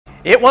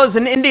It was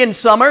an Indian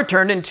summer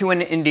turned into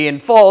an Indian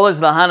fall as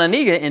the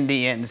Hononegah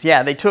Indians.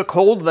 Yeah, they took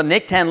hold of the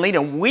NIC-10 lead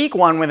in week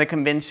 1 with a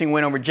convincing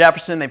win over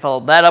Jefferson. They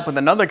followed that up with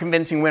another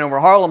convincing win over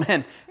Harlem,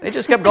 and they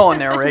just kept going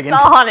there, Reagan.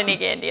 It's all Hononegah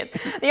Indians.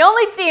 The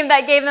only team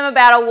that gave them a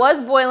battle was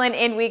Boylan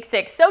in week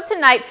 6. So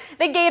tonight,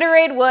 the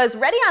Gatorade was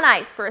ready on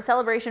ice for a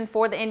celebration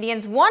for the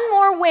Indians. One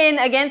more win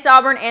against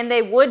Auburn, and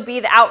they would be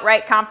the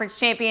outright conference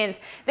champions.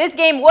 This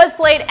game was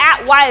played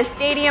at Wyeth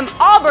Stadium.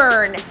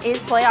 Auburn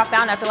is playoff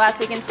bound after last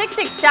weekend.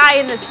 6-6 tie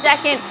in the second.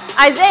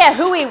 Isaiah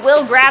Huey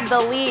will grab the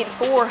lead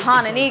for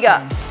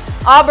Hononegah.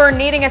 Auburn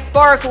needing a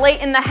spark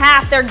late in the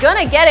half. They're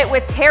going to get it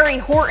with Terry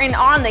Horton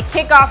on the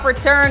kickoff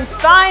return,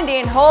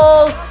 finding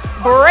holes,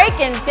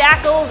 breaking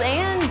tackles,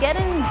 and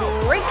getting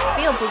great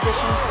field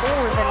position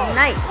for the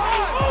Knights.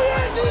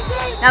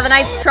 Now the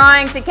Knights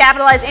trying to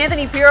capitalize.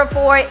 Anthony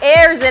Purifoy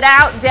airs it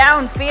out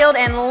downfield,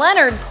 and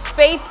Leonard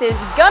Spates is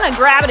going to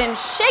grab it and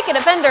shake a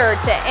defender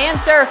to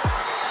answer.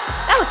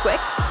 That was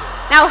quick.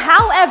 Now,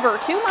 however,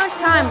 too much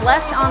time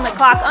left on the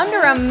clock. Under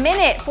a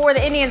minute for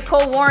the Indians.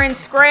 Cole Warren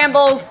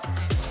scrambles,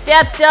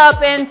 steps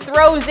up, and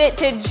throws it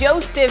to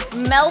Joseph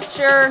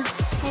Melcher.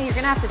 Hey, you're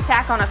going to have to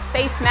tack on a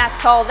face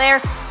mask call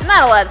there, and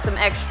that'll add some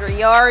extra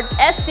yards.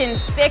 Eston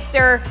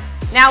Fichter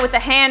now with the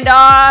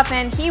handoff,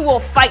 and he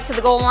will fight to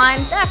the goal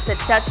line. That's a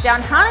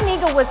touchdown.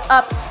 Hononegah was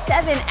up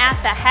 7 at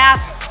the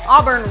half.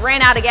 Auburn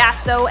ran out of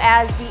gas, though,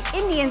 as the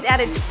Indians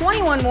added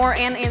 21 more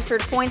unanswered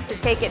points to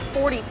take it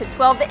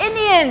 40-12. The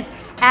Indians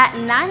at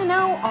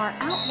 9-0 are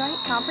outright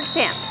conference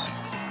champs.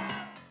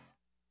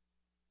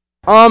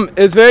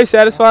 It's very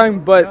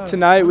satisfying, but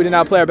tonight we did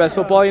not play our best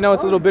football. You know,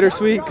 it's a little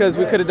bittersweet because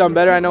we could have done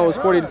better. I know it was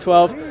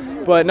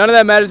 40-12, but none of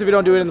that matters if we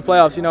don't do it in the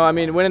playoffs. You know, I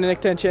mean, winning the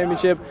NIC-10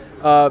 championship,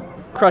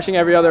 crushing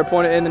every other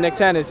opponent in the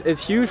NIC-10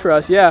 is huge for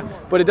us, yeah,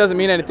 but it doesn't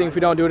mean anything if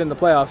we don't do it in the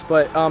playoffs.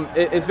 But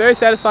it's very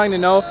satisfying to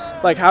know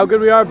like how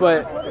good we are,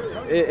 but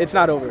it's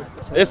not over.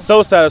 It's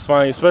so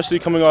satisfying, especially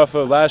coming off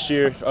of last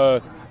year.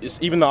 It's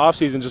even the off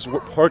season, just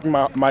working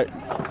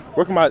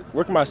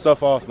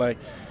myself off, like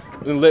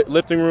in the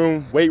lifting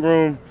room, weight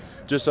room,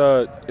 just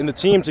in the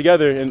team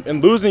together,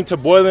 and losing to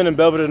Boylan and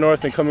Belvedere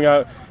North and coming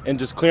out and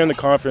just clearing the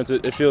conference,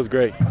 it feels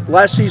great.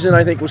 Last season,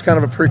 I think, was kind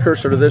of a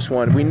precursor to this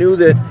one. We knew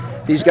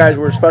that these guys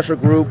were a special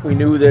group. We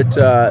knew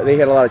that they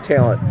had a lot of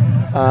talent.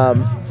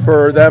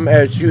 For them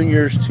as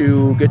juniors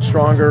to get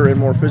stronger and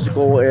more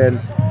physical and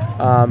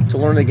to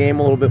learn the game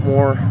a little bit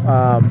more,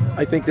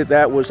 I think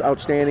that was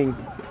outstanding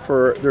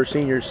for their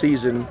senior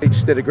season. They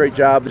just did a great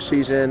job this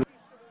season.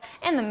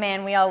 And the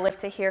man we all live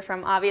to hear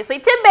from, obviously,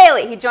 Tim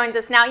Bailey. He joins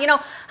us now. You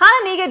know,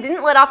 Hononegah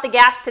didn't let off the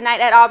gas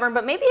tonight at Auburn,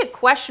 but maybe a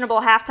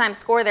questionable halftime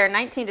score there,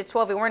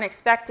 19-12. We weren't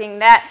expecting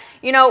that.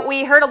 You know,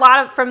 we heard a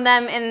lot from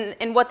them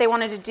in what they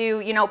wanted to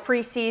do, you know,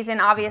 preseason,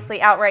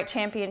 obviously outright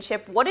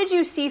championship. What did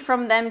you see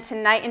from them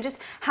tonight, and just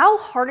how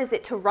hard is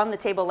it to run the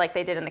table like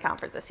they did in the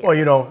conference this year? Well,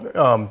 you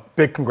know,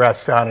 big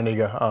congrats to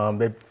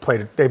Hononegah.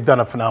 They've done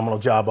a phenomenal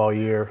job all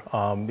year.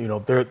 You know,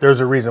 there's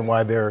a reason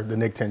why they're the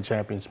NIC-10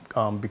 champions,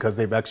 because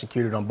they've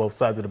executed on both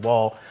sides of the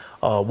ball,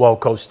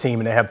 well-coached team,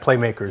 and they have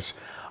playmakers.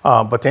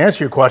 But to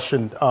answer your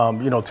question,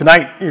 you know,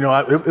 tonight, you know,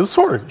 it was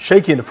sort of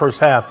shaky in the first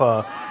half.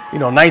 You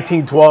know,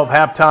 19-12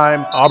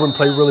 halftime, Auburn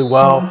played really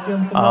well.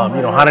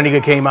 You know,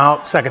 Hononegah came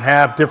out, second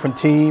half, different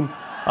team.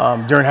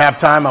 During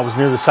halftime, I was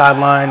near the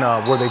sideline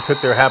where they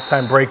took their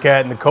halftime break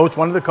at, and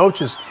one of the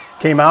coaches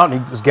came out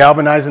and he was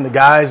galvanizing the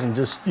guys and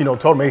just, you know,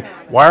 told me,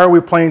 why are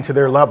we playing to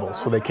their level?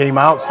 So they came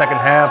out, second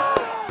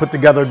half, put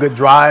together a good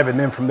drive, and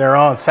then from there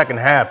on, second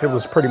half, it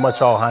was pretty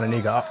much all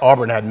Hononegah.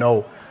 Auburn had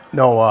no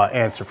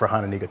answer for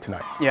Hononegah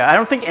tonight. Yeah, I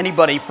don't think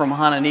anybody from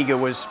Hononegah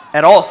was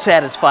at all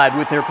satisfied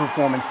with their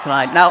performance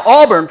tonight. Now,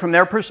 Auburn, from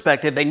their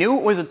perspective, they knew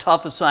it was a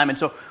tough assignment.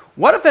 So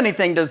what, if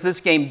anything, does this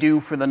game do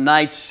for the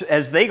Knights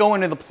as they go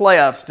into the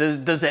playoffs?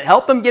 Does it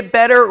help them get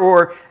better,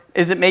 or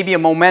is it maybe a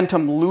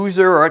momentum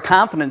loser or a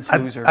confidence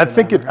loser? I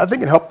think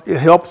it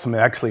helps them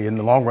actually in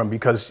the long run,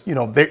 because you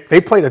know they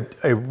played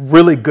a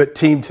really good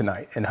team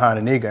tonight in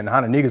Hononegah, and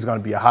Hononegah is going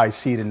to be a high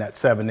seed in that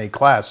 7A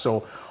class.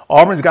 So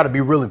Auburn's got to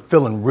be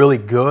feeling really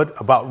good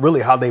about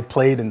really how they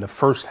played in the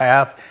first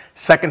half.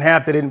 Second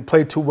half, they didn't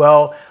play too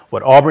well.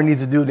 What Auburn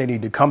needs to do, they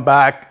need to come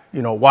back,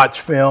 you know,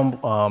 watch film,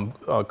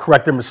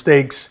 correct their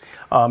mistakes,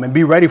 and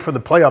be ready for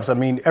the playoffs. I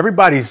mean,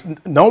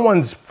 no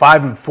one's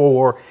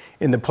 5-4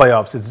 in the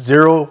playoffs. It's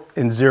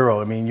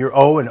 0-0. I mean, you're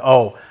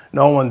 0-0.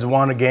 No one's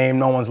won a game.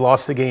 No one's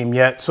lost a game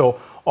yet. So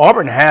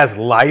Auburn has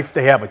life.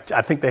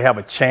 I think they have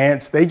a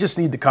chance. They just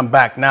need to come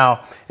back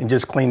now and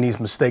just clean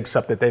these mistakes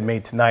up that they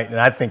made tonight. And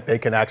I think they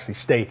can actually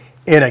stay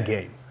in a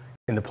game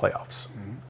in the playoffs.